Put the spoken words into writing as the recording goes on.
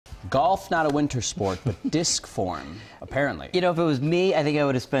Golf, not a winter sport, but disc form, apparently. You know, if it was me, I think I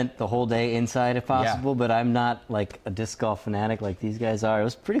would have spent the whole day inside if possible, but I'm not like a disc golf fanatic like these guys are. It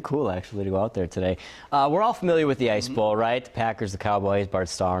was pretty cool, actually, to go out there today. We're all familiar with the Ice Bowl, right? The Packers, the Cowboys, Bart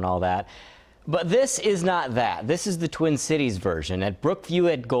Starr, and all that. But this is not that. This is the Twin Cities version. At Brookview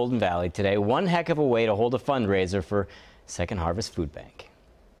at Golden Valley today, one heck of a way to hold a fundraiser for Second Harvest Food Bank.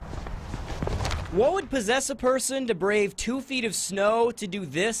 What would possess a person to brave 2 feet of snow to do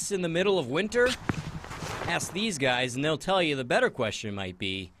this in the middle of winter? Ask these guys and they'll tell you the better question might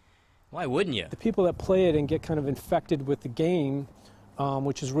be, why wouldn't you? The people that play it and get kind of infected with the game,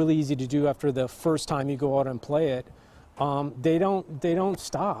 which is really easy to do after the first time you go out and play it, they don't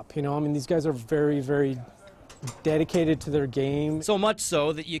stop. You know, I mean, these guys are very, very dedicated to their game. So much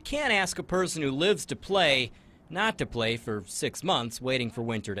so that you can't ask a person who lives to play not to play for 6 months waiting for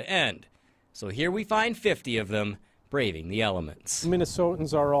winter to end. So here we find 50 of them braving the elements.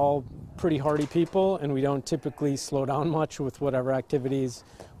 Minnesotans are all pretty hardy people, and we don't typically slow down much with whatever activities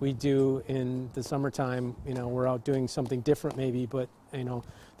we do in the summertime. You know, we're out doing something different maybe, but, you know,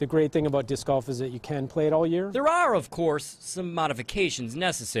 the great thing about disc golf is that you can play it all year. There are, of course, some modifications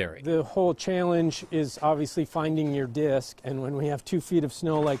necessary. The whole challenge is obviously finding your disc, and when we have 2 feet of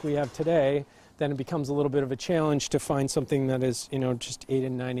snow like we have today, then it becomes a little bit of a challenge to find something that is, you know, just 8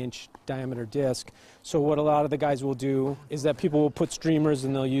 and 9 inch diameter disc. So what a lot of the guys will do is that people will put streamers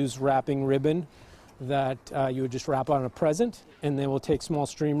and they'll use wrapping ribbon that you would just wrap on a present, and they will take small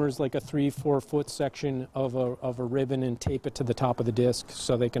streamers like a 3-4 foot section of a ribbon and tape it to the top of the disc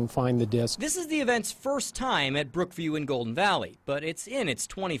so they can find the disc. This is the event's first time at Brookview in Golden Valley, but it's in its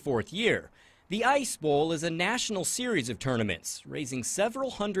 24th year. The Ice Bowl is a national series of tournaments, raising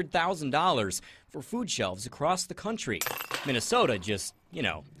several $100,000 for food shelves across the country. Minnesota just, you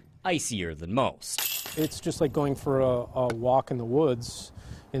know, icier than most. It's just like going for a walk in the woods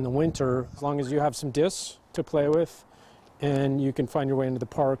in the winter. As long as you have some discs to play with and you can find your way into the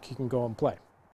park, you can go and play.